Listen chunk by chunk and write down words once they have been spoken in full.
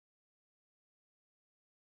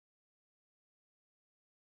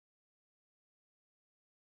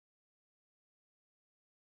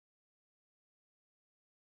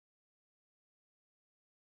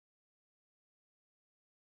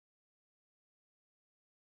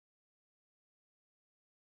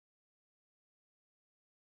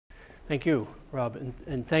Thank you, Rob,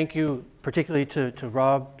 and thank you particularly to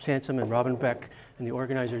Rob Sansom and Robin Beck and the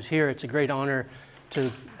organizers here. It's a great honor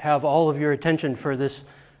to have all of your attention for this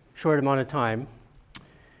short amount of time.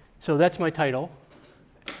 So that's my title,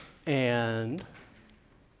 and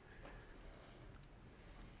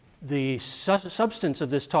the substance of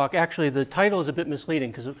this talk, actually the title is a bit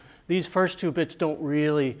misleading because these first two bits don't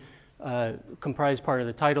really comprise part of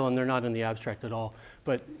the title, and they're not in the abstract at all.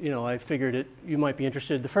 But I figured you might be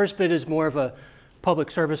interested. The first bit is more of a public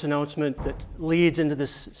service announcement that leads into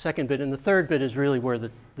this second bit, and the third bit is really where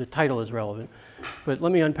the title is relevant. But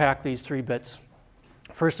let me unpack these three bits.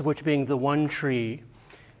 First of which being the one tree.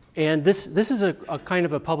 And this is a kind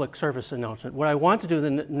of a public service announcement. What I want to do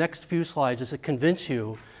in the next few slides is to convince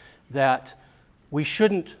you that we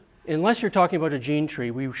shouldn't, unless you're talking about a gene tree,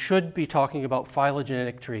 we should be talking about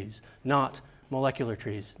phylogenetic trees, not molecular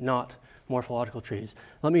trees, not morphological trees.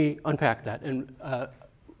 Let me unpack that. And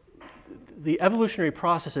the evolutionary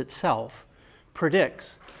process itself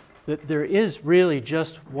predicts that there is really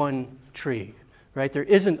just one tree, right? There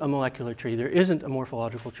isn't a molecular tree. There isn't a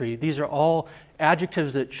morphological tree. These are all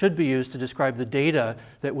adjectives that should be used to describe the data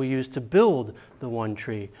that we use to build the one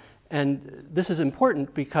tree. And this is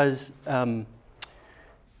important because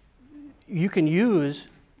you can use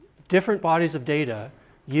different bodies of data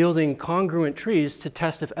yielding congruent trees to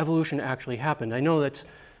test if evolution actually happened. I know that's,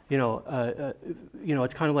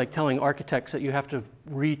 it's kind of like telling architects that you have to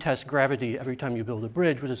retest gravity every time you build a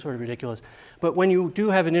bridge, which is sort of ridiculous. But when you do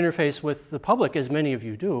have an interface with the public, as many of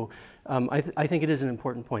you do, I think it is an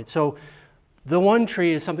important point. So the one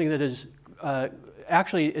tree is something that is,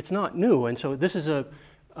 actually, it's not new. And so this is a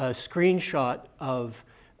screenshot of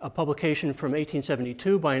a publication from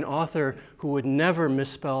 1872 by an author who would never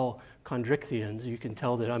misspell chondrichthyans. You can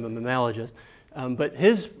tell that I'm a mammalogist. But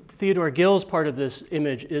Theodore Gill's part of this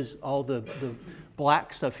image is all the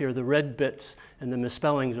black stuff here, the red bits, and the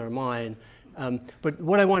misspellings are mine. But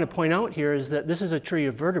what I want to point out here is that this is a tree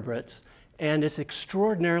of vertebrates, and it's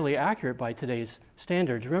extraordinarily accurate by today's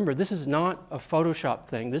standards. Remember, this is not a Photoshop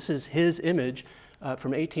thing. This is his image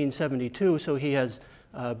from 1872, so he has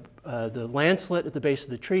the lancelet at the base of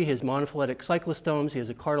the tree, his monophyletic cyclostomes, he has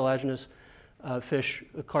a cartilaginous fish,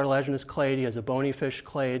 a cartilaginous clade, he has a bony fish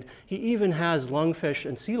clade, he even has lungfish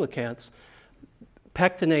and coelacanths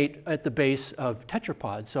pectinate at the base of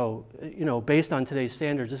tetrapods. So, based on today's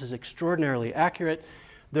standards, this is extraordinarily accurate.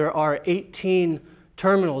 There are 18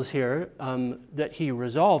 terminals here that he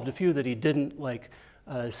resolved, a few that he didn't, like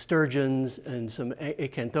sturgeons and some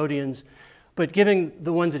acanthodians. But given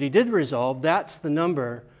the ones that he did resolve, that's the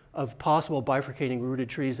number of possible bifurcating rooted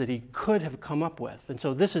trees that he could have come up with. And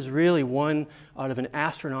so this is really one out of an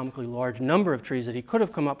astronomically large number of trees that he could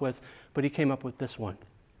have come up with, but he came up with this one.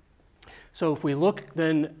 So if we look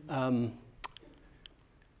then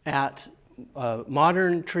at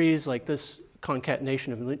modern trees like this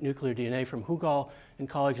concatenation of nuclear DNA from Hugal and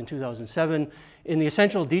colleagues in 2007, in the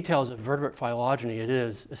essential details of vertebrate phylogeny, it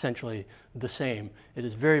is essentially the same. It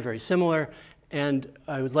is very, very similar. And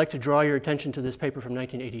I would like to draw your attention to this paper from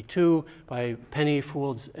 1982 by Penny,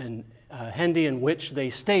 Foulds, and Hendy, in which they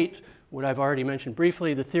state what I've already mentioned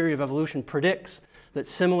briefly. The theory of evolution predicts that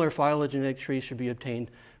similar phylogenetic trees should be obtained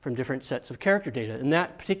from different sets of character data. In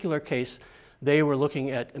that particular case, they were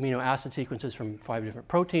looking at amino acid sequences from 5 different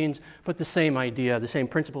proteins, but the same idea, the same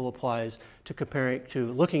principle applies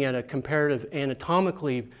to looking at a comparative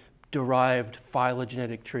anatomically derived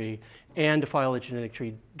phylogenetic tree and a phylogenetic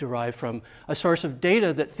tree derived from a source of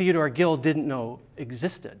data that Theodore Gill didn't know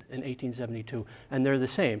existed in 1872, and they're the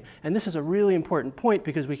same. And this is a really important point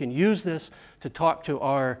because we can use this to talk to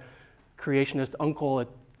our creationist uncle at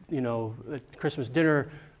Christmas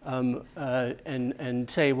dinner and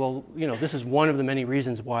say, well, this is one of the many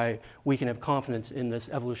reasons why we can have confidence in this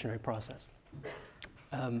evolutionary process.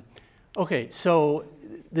 Okay, so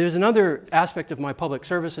there's another aspect of my public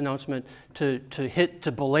service announcement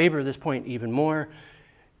to belabor this point even more.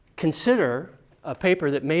 Consider a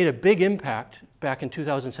paper that made a big impact back in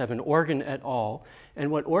 2007, Organ et al.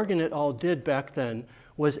 And what Organ et al. Did back then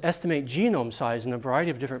was estimate genome size in a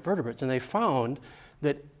variety of different vertebrates. And they found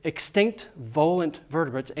that extinct volant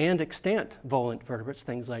vertebrates and extant volant vertebrates,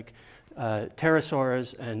 things like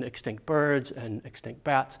pterosaurs and extinct birds and extinct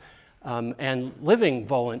bats, and living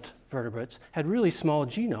volant vertebrates had really small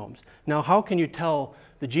genomes. Now, how can you tell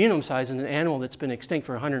the genome size in an animal that's been extinct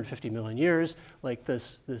for 150 million years, like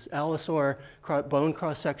this allosaur bone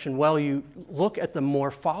cross-section? Well, you look at the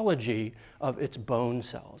morphology of its bone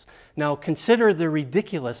cells. Now, consider the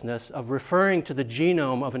ridiculousness of referring to the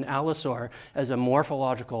genome of an allosaur as a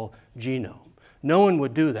morphological genome. No one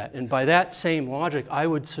would do that. And by that same logic, I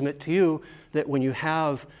would submit to you that when you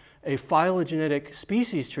have a phylogenetic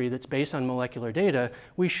species tree that's based on molecular data,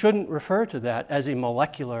 we shouldn't refer to that as a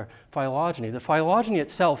molecular phylogeny. The phylogeny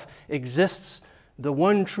itself exists, the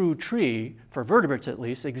one true tree, for vertebrates at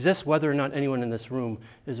least, exists whether or not anyone in this room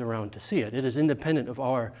is around to see it. It is independent of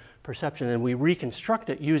our perception, and we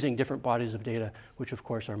reconstruct it using different bodies of data, which of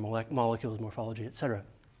course are molecules, morphology, etc.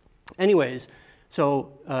 Anyways,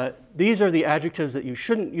 so these are the adjectives that you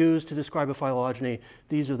shouldn't use to describe a phylogeny.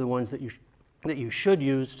 These are the ones that you should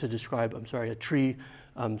use to describe, a tree.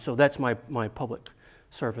 So that's my public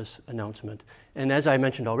service announcement. And as I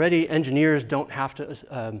mentioned already, engineers don't have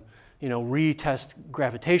to retest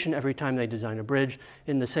gravitation every time they design a bridge.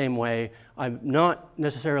 In the same way, I'm not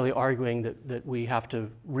necessarily arguing that we have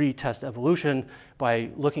to retest evolution by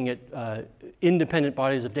looking at independent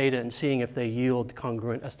bodies of data and seeing if they yield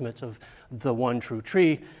congruent estimates of the one true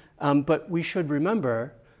tree. But we should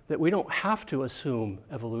remember that we don't have to assume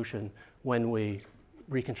evolution when we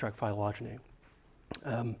reconstruct phylogeny.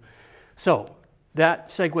 So that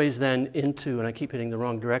segues then into, and I keep hitting the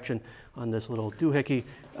wrong direction on this little doohickey,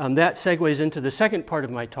 that segues into the second part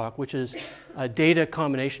of my talk, which is data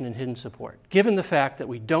combination and hidden support. Given the fact that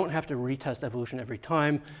we don't have to retest evolution every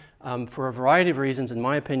time, for a variety of reasons, in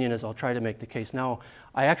my opinion, as I'll try to make the case now,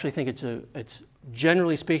 I actually think it's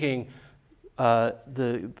generally speaking,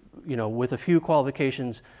 with a few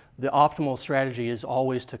qualifications, the optimal strategy is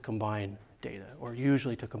always to combine data, or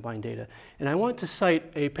usually to combine data. And I want to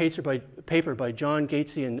cite a paper by John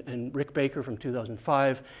Gatesy and Rick Baker from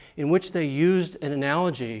 2005, in which they used an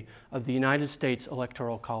analogy of the United States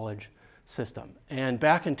Electoral College system. And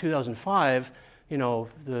back in 2005,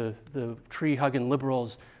 the tree-hugging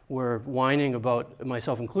liberals were whining about,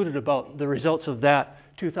 myself included, about the results of that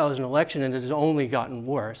 2000 election, and it has only gotten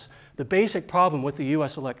worse. The basic problem with the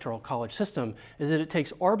US Electoral College system is that it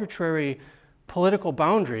takes arbitrary political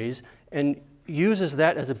boundaries and uses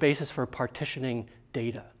that as a basis for partitioning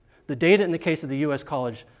data. The data in the case of the US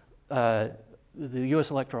College, the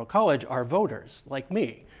US Electoral College, are voters like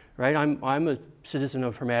me, right? I'm a citizen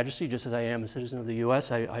of Her Majesty, just as I am a citizen of the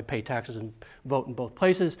US. I pay taxes and vote in both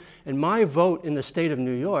places. And my vote in the state of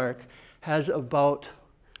New York has about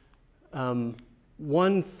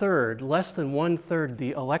less than one-third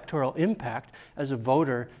the electoral impact as a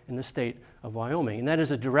voter in the state of Wyoming. And that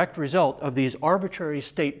is a direct result of these arbitrary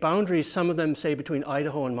state boundaries. Some of them, say, between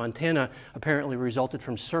Idaho and Montana, apparently resulted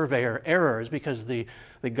from surveyor errors because the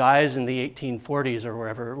guys in the 1840s or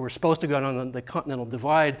wherever were supposed to go on the Continental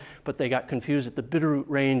Divide, but they got confused at the Bitterroot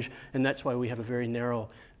Range, and that's why we have a very narrow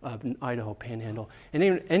Idaho panhandle. In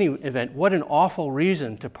any event, what an awful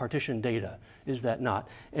reason to partition data, is that not?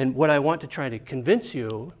 And what I want to try to convince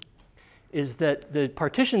you is that the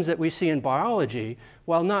partitions that we see in biology,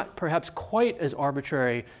 while not perhaps quite as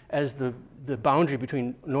arbitrary as the boundary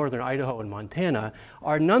between northern Idaho and Montana,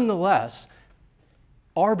 are nonetheless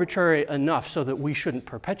arbitrary enough so that we shouldn't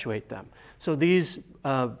perpetuate them. So these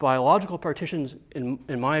biological partitions,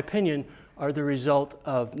 in my opinion, are the result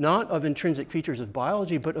of not of intrinsic features of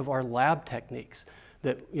biology, but of our lab techniques.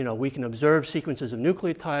 That we can observe sequences of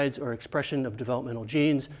nucleotides or expression of developmental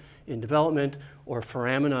genes in development, or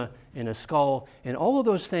foramina in a skull. And all of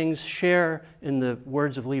those things share, in the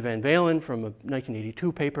words of Lee Van Valen from a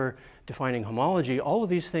 1982 paper defining homology, all of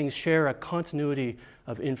these things share a continuity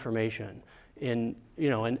of information. And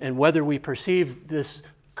whether we perceive this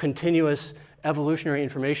continuous evolutionary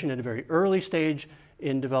information at a very early stage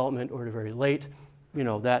in development or at a very late,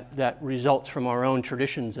 that results from our own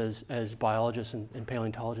traditions as biologists and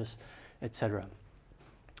paleontologists, etc.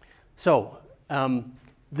 So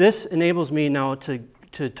this enables me now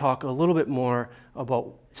to talk a little bit more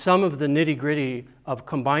about some of the nitty-gritty of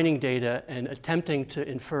combining data and attempting to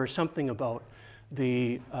infer something about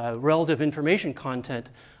the relative information content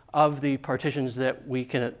of the partitions that we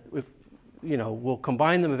can, we'll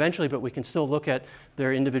combine them eventually, but we can still look at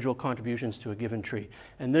their individual contributions to a given tree.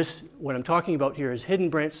 And this, what I'm talking about here, is hidden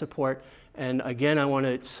branch support. And again, I want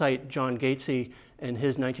to cite John Gatesy and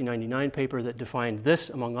his 1999 paper that defined this,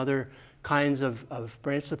 among other kinds of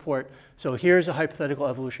branch support. So here's a hypothetical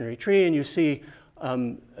evolutionary tree, and you see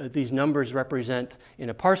these numbers represent, in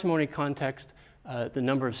a parsimony context, the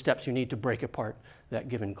number of steps you need to break apart that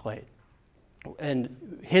given clade.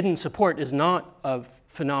 And hidden support is not a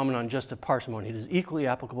phenomenon just of parsimony. It is equally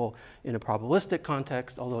applicable in a probabilistic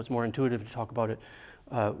context, although it's more intuitive to talk about it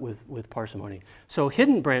with parsimony. So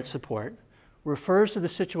hidden branch support refers to the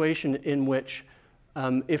situation in which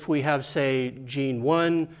if we have, say, gene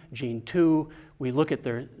 1, gene 2, we look at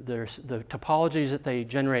the topologies that they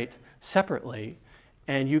generate separately,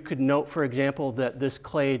 And you could note, for example, that this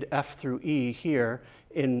clade F through E here,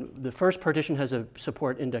 in the first partition has a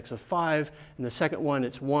support index of 5, and the second one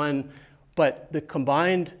it's 1. But the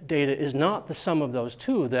combined data is not the sum of those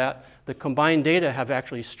two, that the combined data have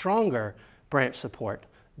actually stronger branch support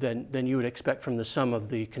than you would expect from the sum of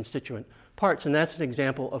the constituent parts. And that's an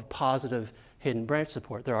example of positive hidden branch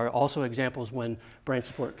support. There are also examples when branch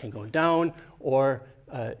support can go down or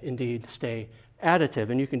indeed stay additive.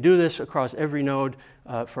 And you can do this across every node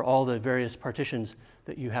for all the various partitions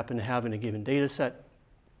that you happen to have in a given data set.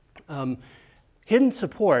 Hidden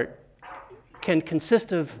support can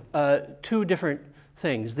consist of two different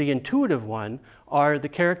things. The intuitive one are the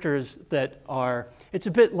characters that are, it's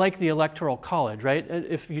a bit like the Electoral College, right?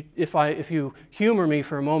 If you humor me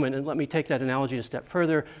for a moment and let me take that analogy a step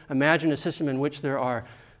further, imagine a system in which there are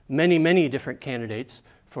many, many different candidates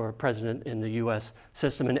for president in the US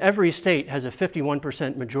system, and every state has a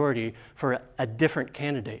 51% majority for a different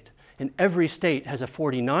candidate. And every state has a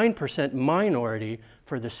 49% minority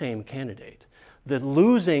for the same candidate. The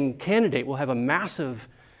losing candidate will have a massive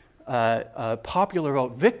popular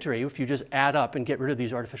vote victory if you just add up and get rid of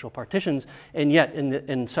these artificial partitions, and yet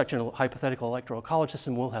in such a hypothetical electoral college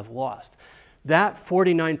system will have lost. That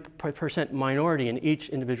 49% minority in each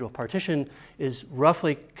individual partition is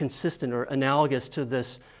roughly consistent or analogous to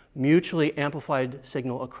this mutually amplified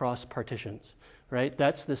signal across partitions, right?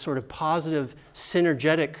 That's the sort of positive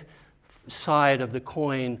synergetic side of the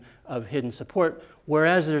coin of hidden support,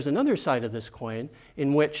 whereas there's another side of this coin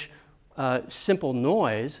in which simple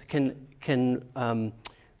noise can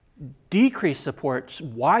decrease support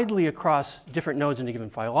widely across different nodes in a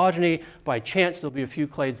given phylogeny. By chance, there'll be a few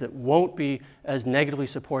clades that won't be as negatively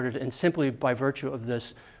supported, and simply by virtue of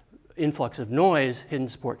this influx of noise, hidden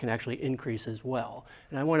support can actually increase as well.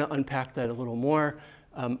 And I want to unpack that a little more.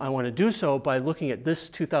 I want to do so by looking at this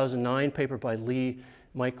 2009 paper by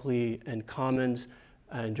Mike Lee and Commons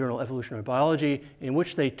in Journal Evolutionary Biology, in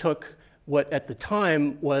which they took what at the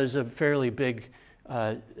time was a fairly big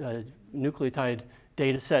nucleotide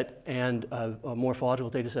data set and a morphological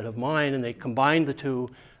data set of mine, and they combined the two.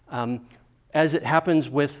 As it happens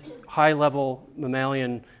with high-level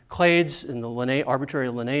mammalian clades in the arbitrary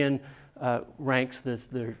Linnaean ranks,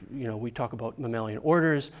 we talk about mammalian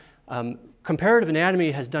orders. Comparative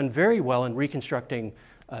anatomy has done very well in reconstructing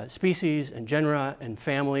species and genera and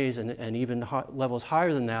families and even levels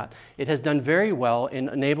higher than that. It has done very well in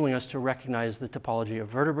enabling us to recognize the topology of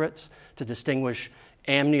vertebrates, to distinguish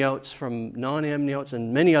amniotes from non-amniotes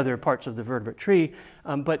and many other parts of the vertebrate tree.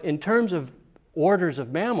 But in terms of orders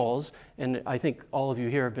of mammals, and I think all of you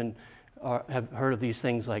here have heard of these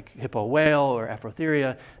things like hippo whale or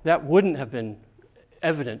Afrotheria, that wouldn't have been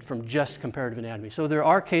evident from just comparative anatomy. So there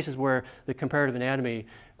are cases where the comparative anatomy,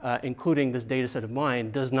 including this data set of mine,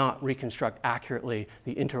 does not reconstruct accurately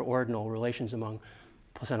the interordinal relations among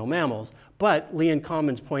placental mammals. But Lee and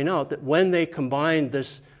Commons point out that when they combine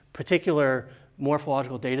this particular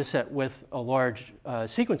morphological data set with a large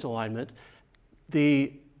sequence alignment,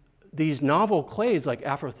 these novel clades like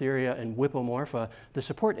Afrotheria and Whippomorpha, the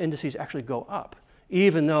support indices actually go up,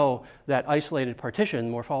 even though that isolated partition,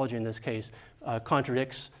 morphology in this case,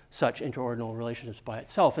 contradicts such interordinal relationships by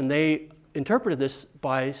itself. And they interpreted this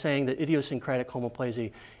by saying that idiosyncratic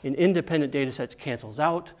homoplasy in independent data sets cancels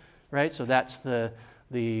out, right? So that's the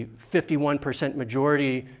 51%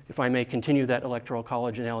 majority, if I may continue that electoral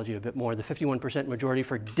college analogy a bit more, the 51% majority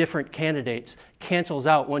for different candidates cancels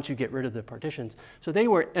out once you get rid of the partitions. So they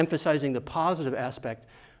were emphasizing the positive aspect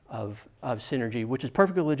of synergy, which is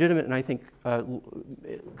perfectly legitimate and I think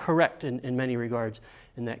correct in many regards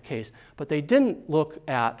in that case. But they didn't look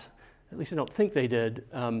at least I don't think they did,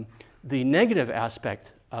 the negative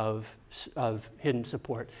aspect of hidden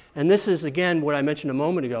support. And this is, again, what I mentioned a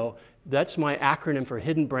moment ago. That's my acronym for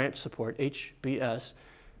hidden branch support, HBS.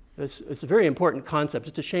 It's a very important concept.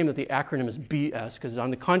 It's a shame that the acronym is BS, because on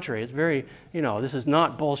the contrary, it's very, this is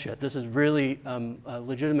not bullshit. This is really a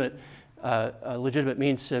legitimate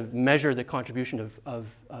means to measure the contribution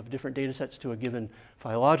of different data sets to a given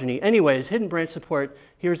phylogeny. Anyways, hidden branch support,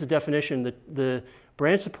 here's the definition. The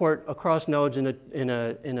branch support across nodes in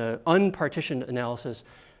a unpartitioned analysis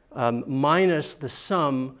minus the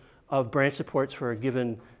sum of branch supports for a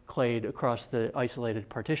given clade across the isolated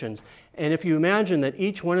partitions. And if you imagine that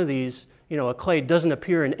each one of these, a clade doesn't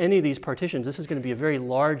appear in any of these partitions, this is going to be a very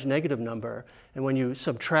large negative number. And when you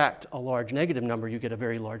subtract a large negative number, you get a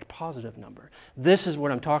very large positive number. This is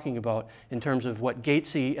what I'm talking about in terms of what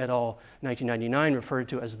Gatesy et al. 1999 referred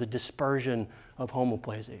to as the dispersion of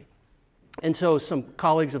homoplasy. And so some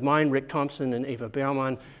colleagues of mine, Rick Thompson and Eva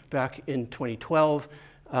Baumann, back in 2012,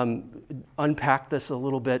 unpacked this a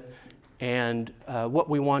little bit And what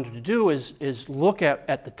we wanted to do is look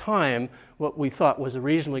at the time, what we thought was a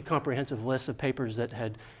reasonably comprehensive list of papers that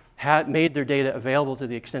had made their data available to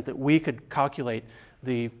the extent that we could calculate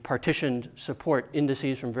the partitioned support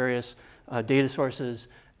indices from various data sources.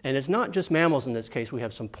 And it's not just mammals in this case. We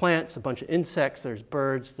have some plants, a bunch of insects, there's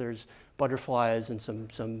birds, there's butterflies, and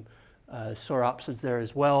some sauropsids there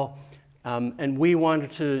as well. And we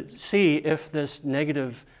wanted to see if this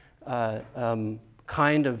negative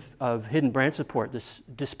kind of hidden branch support, this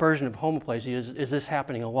dispersion of homoplasia, is this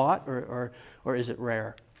happening a lot or is it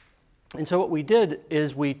rare? And so what we did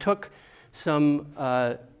is we took some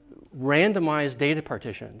randomized data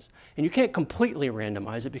partitions. And you can't completely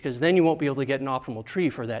randomize it because then you won't be able to get an optimal tree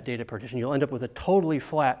for that data partition. You'll end up with a totally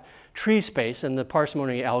flat tree space, and the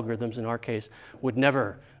parsimony algorithms in our case would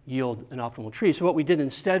never yield an optimal tree. So what we did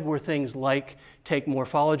instead were things like take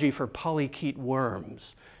morphology for polychaete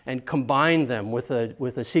worms and combine them with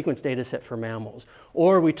a sequence data set for mammals.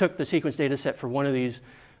 Or we took the sequence data set for one of these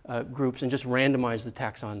groups and just randomized the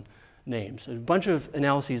taxon names. So a bunch of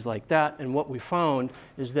analyses like that, and what we found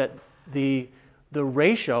is that the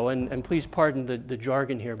ratio, and please pardon the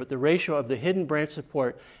jargon here, but the ratio of the hidden branch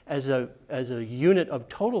support as a unit of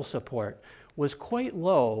total support was quite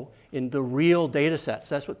low in the real data sets.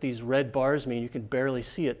 That's what these red bars mean. You can barely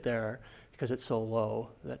see it there because it's so low.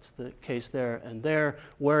 That's the case there and there.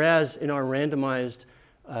 Whereas in our randomized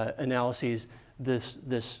analyses,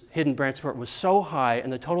 this hidden branch support was so high,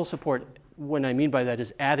 and the total support, what I mean by that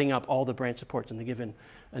is adding up all the branch supports in the given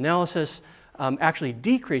analysis, actually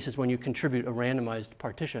decreases when you contribute a randomized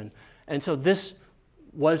partition. And so this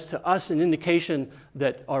was to us an indication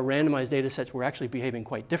that our randomized data sets were actually behaving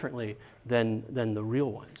quite differently than the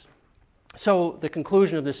real ones. So the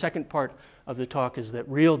conclusion of the second part of the talk is that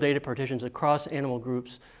real data partitions across animal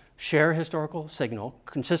groups share historical signal,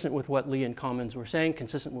 consistent with what Lee and Commons were saying,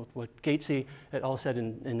 consistent with what Gatesy et al. Said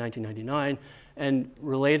in 1999. And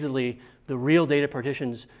relatedly, the real data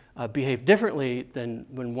partitions behave differently than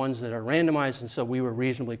when ones that are randomized, and so we were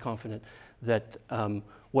reasonably confident that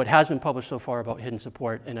what has been published so far about hidden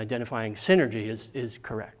support and identifying synergy is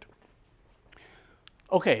correct.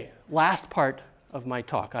 Okay, last part of my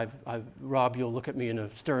talk. Rob, you'll look at me in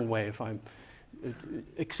a stern way if I'm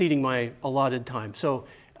exceeding my allotted time. So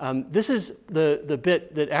this is the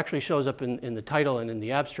bit that actually shows up in the title and in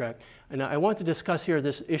the abstract. And I want to discuss here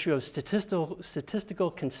this issue of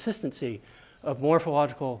statistical consistency of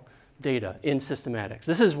morphological data in systematics.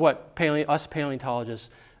 This is what us paleontologists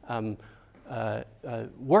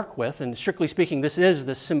work with, and strictly speaking, this is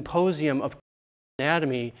the Symposium of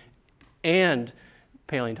Anatomy and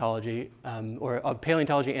Paleontology, or of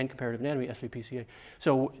Paleontology and Comparative Anatomy, SVPCA.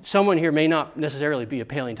 So someone here may not necessarily be a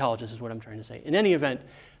paleontologist, is what I'm trying to say. In any event,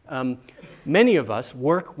 many of us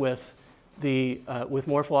work with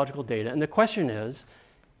morphological data, and the question is,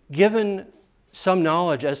 given some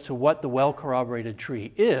knowledge as to what the well-corroborated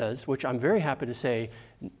tree is, which I'm very happy to say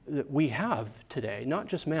that we have today, not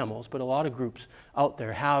just mammals, but a lot of groups out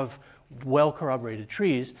there have well-corroborated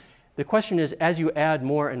trees. The question is, as you add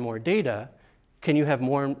more and more data, can you have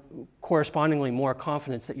correspondingly more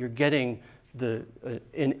confidence that you're getting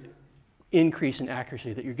an increase in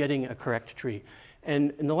accuracy, that you're getting a correct tree?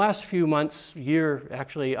 And in the last few months, year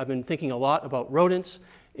actually, I've been thinking a lot about rodents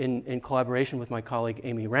in collaboration with my colleague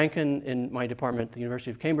Amy Rankin in my department at the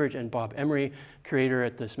University of Cambridge and Bob Emery, curator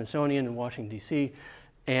at the Smithsonian in Washington, D.C.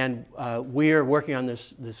 And we're working on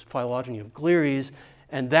this phylogeny of Glires,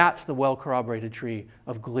 and that's the well-corroborated tree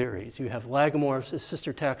of Glires. You have lagomorphs, a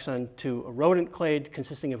sister taxon to a rodent clade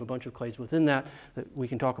consisting of a bunch of clades within that we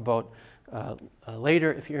can talk about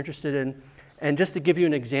later if you're interested in. And just to give you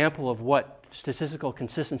an example of what statistical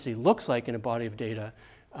consistency looks like in a body of data,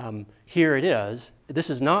 here it is. This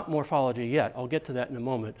is not morphology yet. I'll get to that in a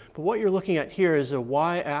moment. But what you're looking at here is a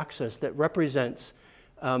y-axis that represents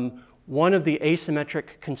one of the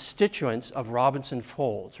asymmetric constituents of Robinson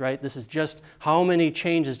folds, right? This is just how many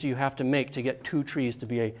changes do you have to make to get two trees to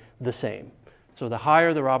be the same. So the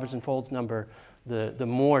higher the Robinson folds number, the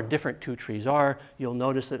more different two trees are. You'll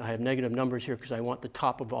notice that I have negative numbers here because I want the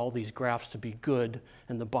top of all these graphs to be good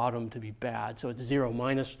and the bottom to be bad. So it's 0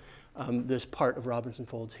 minus this part of Robinson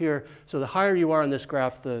folds here. So the higher you are on this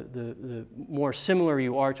graph, the more similar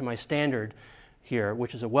you are to my standard here,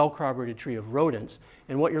 which is a well-corroborated tree of rodents.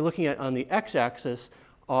 And what you're looking at on the x-axis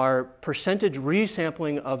are percentage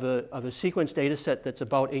resampling of a sequence data set that's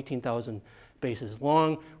about 18,000 bases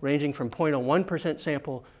long, ranging from 0.01%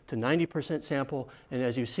 sample to 90% sample. And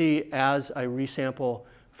as you see, as I resample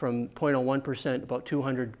from 0.01%, about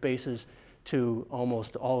 200 bases, to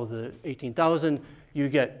almost all of the 18,000, you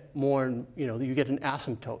get more, you get an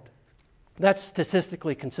asymptote. That's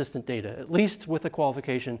statistically consistent data, at least with the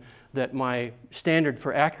qualification that my standard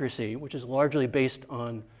for accuracy, which is largely based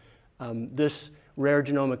on this rare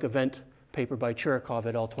genomic event paper by Chirikov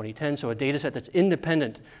et al. 2010, so a data set that's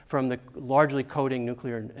independent from the largely coding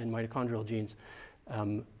nuclear and mitochondrial genes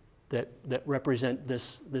that represent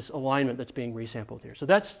this alignment that's being resampled here. So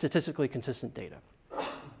that's statistically consistent data.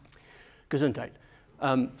 Gesundheit.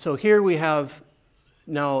 So here we have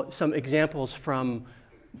now some examples from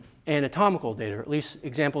anatomical data, or at least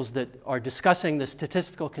examples that are discussing the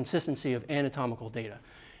statistical consistency of anatomical data.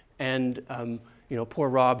 And you know, poor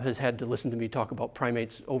Rob has had to listen to me talk about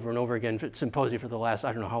primates over and over again at Symposium for the last,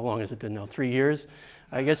 I don't know, how long has it been now, 3 years?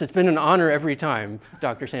 I guess it's been an honor every time,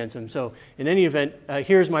 Dr. Sansom. So in any event,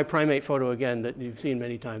 here's my primate photo again that you've seen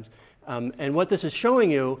many times. And what this is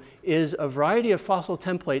showing you is a variety of fossil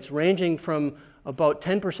templates ranging from about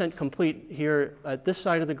 10% complete here at this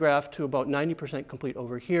side of the graph to about 90% complete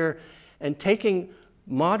over here, and taking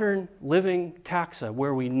modern living taxa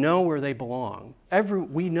where we know where they belong.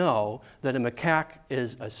 We know that a macaque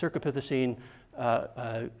is a Cercopithecine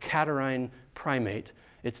catarrhine primate.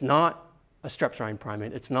 It's not a strepsirrhine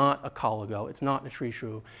primate. It's not a coligo. It's not a tree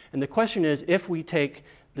shrew. And the question is, if we take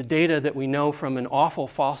the data that we know from an awful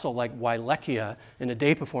fossil like Wylechia in a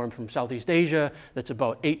Dapiform from Southeast Asia that's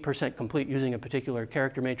about 8% complete using a particular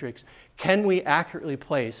character matrix, can we accurately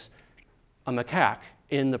place a macaque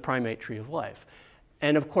in the primate tree of life?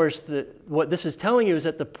 And of course, what this is telling you is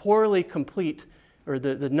that the poorly complete, or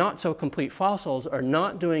the not so complete fossils are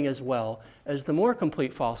not doing as well as the more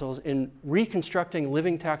complete fossils in reconstructing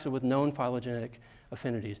living taxa with known phylogenetic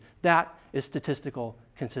affinities. That is statistical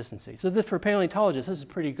consistency. So for paleontologists, this is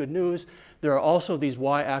pretty good news. There are also these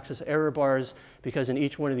y-axis error bars, because in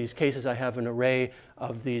each one of these cases I have an array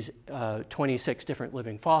of these 26 different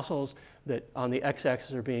living fossils that on the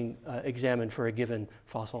x-axis are being examined for a given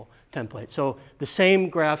fossil template. So the same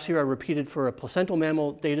graphs here are repeated for a placental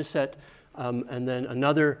mammal data set, and then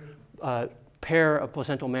another pair of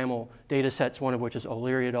placental mammal data sets, one of which is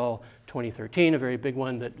O'Leary et al. 2013, a very big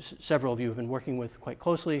one that several of you have been working with quite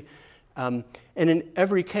closely. And in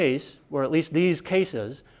every case, or at least these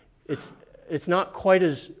cases, it's not quite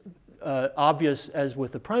as obvious as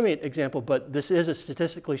with the primate example, but this is a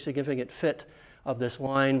statistically significant fit of this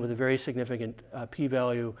line with a very significant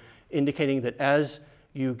p-value, indicating that as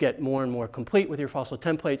you get more and more complete with your fossil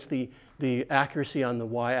templates, the accuracy on the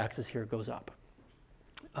y-axis here goes up.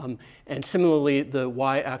 And similarly, the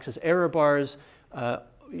y-axis error bars,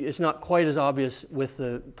 it's not quite as obvious with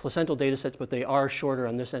the placental data sets, but they are shorter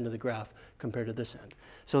on this end of the graph compared to this end.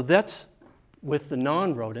 So that's with the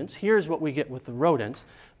non-rodents. Here's what we get with the rodents.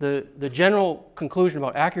 The general conclusion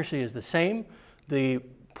about accuracy is the same. The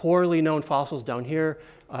poorly known fossils down here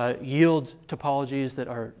yield topologies that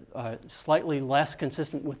are slightly less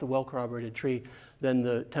consistent with the well-corroborated tree than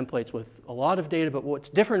the templates with a lot of data. But what's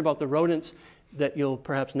different about the rodents that you'll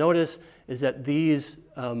perhaps notice is that these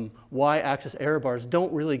y-axis error bars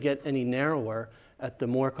don't really get any narrower at the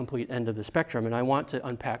more complete end of the spectrum. And I want to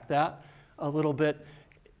unpack that a little bit.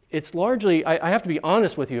 It's largely, I have to be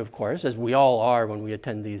honest with you, of course, as we all are when we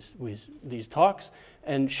attend these talks,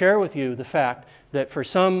 and share with you the fact that for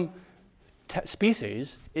some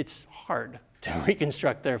species, it's hard to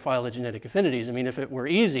reconstruct their phylogenetic affinities. I mean, if it were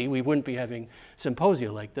easy, we wouldn't be having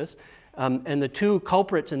symposia like this. And the two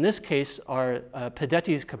culprits in this case are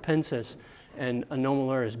Pedetes capensis and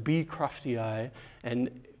Anomaloris B. croftii.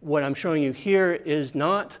 And what I'm showing you here is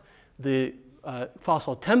not the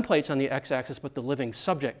fossil templates on the x-axis, but the living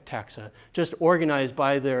subject taxa, just organized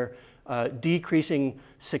by their decreasing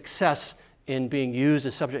success in being used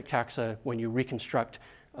as subject taxa when you reconstruct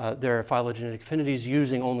their phylogenetic affinities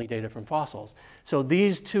using only data from fossils. So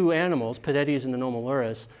these two animals, Pedetes and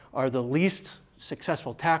Anomaloris, are the least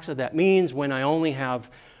successful taxa. That means when I only have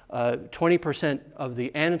 20% of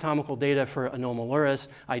the anatomical data for Anomaloris,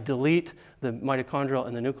 I delete the mitochondrial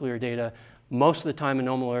and the nuclear data. Most of the time,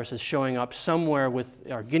 Anomaloris is showing up somewhere with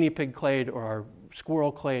our guinea pig clade or our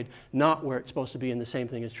squirrel clade, not where it's supposed to be, and the same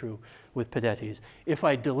thing is true with Pedetes. If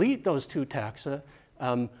I delete those two taxa,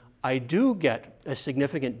 I do get a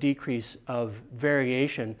significant decrease of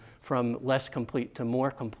variation from less complete to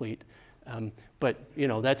more complete. But you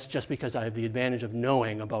know, that's just because I have the advantage of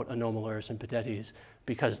knowing about Anomaloris and Pedetes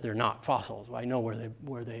because they're not fossils. I know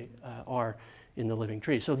where they are in the living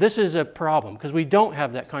tree. So this is a problem because we don't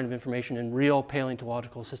have that kind of information in real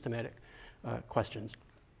paleontological systematic questions.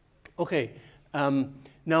 Okay,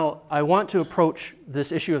 now I want to approach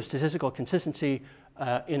this issue of statistical consistency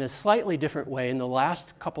in a slightly different way in the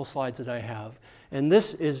last couple slides that I have. And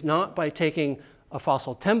this is not by taking a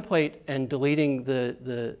fossil template and deleting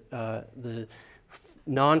the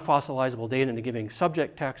non-fossilizable data into giving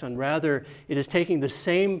subject taxon. Rather, it is taking the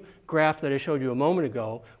same graph that I showed you a moment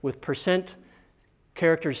ago with percent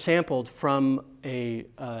characters sampled from a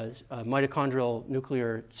mitochondrial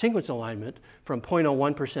nuclear sequence alignment from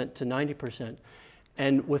 0.01% to 90%.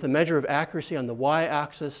 And with a measure of accuracy on the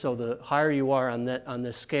y-axis, so the higher you are on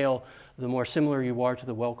this scale, the more similar you are to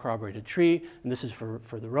the well-corroborated tree. And this is for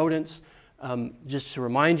the rodents. Just to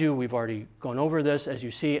remind you, we've already gone over this. As you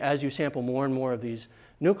see, as you sample more and more of these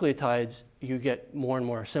nucleotides, you get more and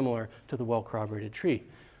more similar to the well-corroborated tree.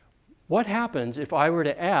 What happens if I were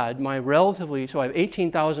to add my so I have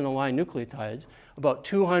 18,000 aligned nucleotides, about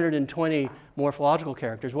 220 morphological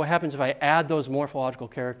characters. What happens if I add those morphological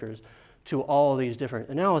characters to all of these different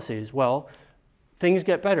analyses? Well, things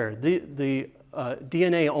get better. The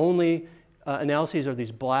DNA-only analyses are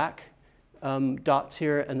these black dots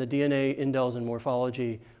here, and the DNA indels and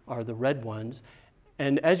morphology are the red ones.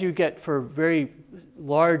 And as you get for very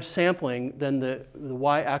large sampling, then the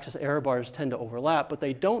y-axis error bars tend to overlap, but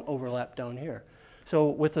they don't overlap down here. So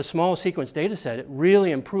with a small sequence data set, it really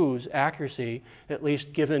improves accuracy, at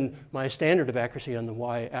least given my standard of accuracy on the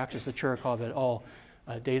y-axis, the Chirikov et al.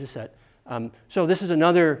 Data set. So this is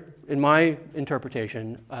another, in my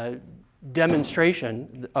interpretation,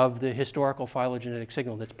 demonstration of the historical phylogenetic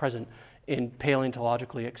signal that's present in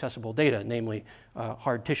paleontologically accessible data, namely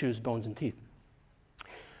hard tissues, bones, and teeth.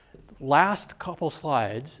 Last couple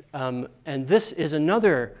slides, and this is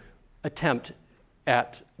another attempt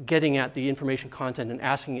at getting at the information content and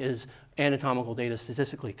asking, is anatomical data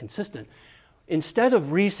statistically consistent? Instead of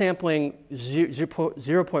resampling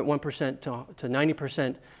 0.1% to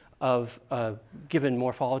 90% of a given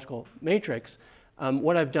morphological matrix,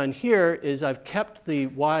 what I've done here is I've kept the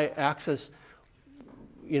y-axis,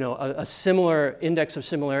 a similar index of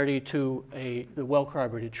similarity to the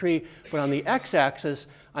well-corroborated tree, but on the x-axis,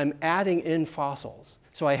 I'm adding in fossils.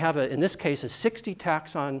 So I have, in this case, a 60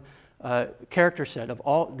 taxon character set of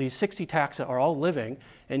all these 60 taxa are all living,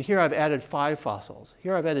 and here I've added 5 fossils.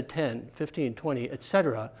 Here I've added 10, 15, 20,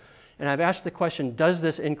 etc. And I've asked the question, does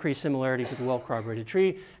this increase similarity to the well-corroborated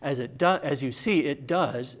tree? As you see, it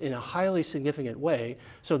does in a highly significant way.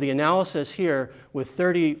 So the analysis here with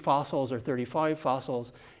 30 fossils or 35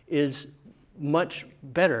 fossils is much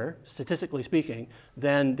better, statistically speaking,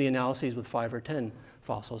 than the analyses with 5 or 10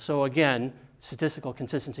 fossils. So again, statistical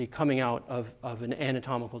consistency coming out of an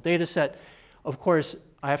anatomical data set. Of course,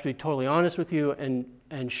 I have to be totally honest with you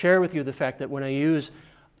and share with you the fact that when I use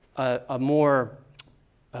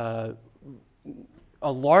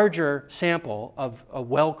a larger sample of a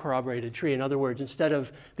well-corroborated tree. In other words, instead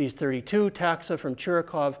of these 32 taxa from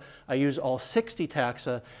Chirikov, I use all 60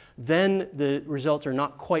 taxa, then the results are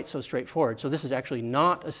not quite so straightforward. So this is actually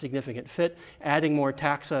not a significant fit. Adding more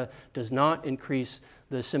taxa does not increase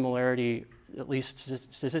the similarity, at least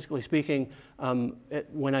statistically speaking.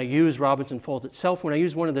 When I use Robinson folds itself, when I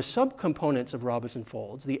use one of the subcomponents of Robinson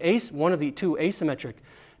folds, one of the 2 asymmetric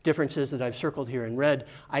differences that I've circled here in red,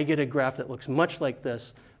 I get a graph that looks much like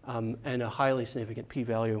this and a highly significant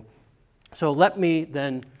p-value. So let me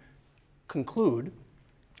then conclude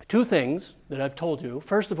 2 things that I've told you.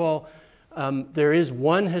 First of all, there is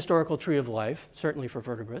one historical tree of life, certainly for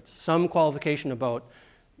vertebrates, some qualification about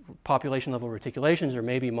population level reticulations or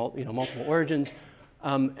maybe multiple origins.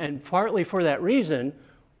 And partly for that reason,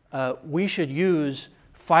 we should use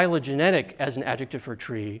phylogenetic as an adjective for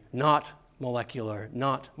tree, not molecular,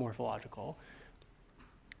 not morphological.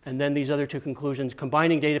 And then these other 2 conclusions,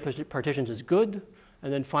 combining data partitions is good.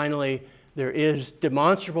 And then finally, there is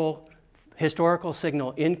demonstrable historical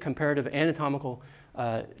signal in comparative anatomical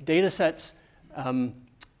data sets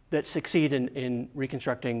that succeed in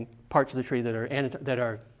reconstructing parts of the tree that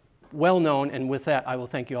are well known. And with that, I will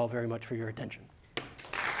thank you all very much for your attention.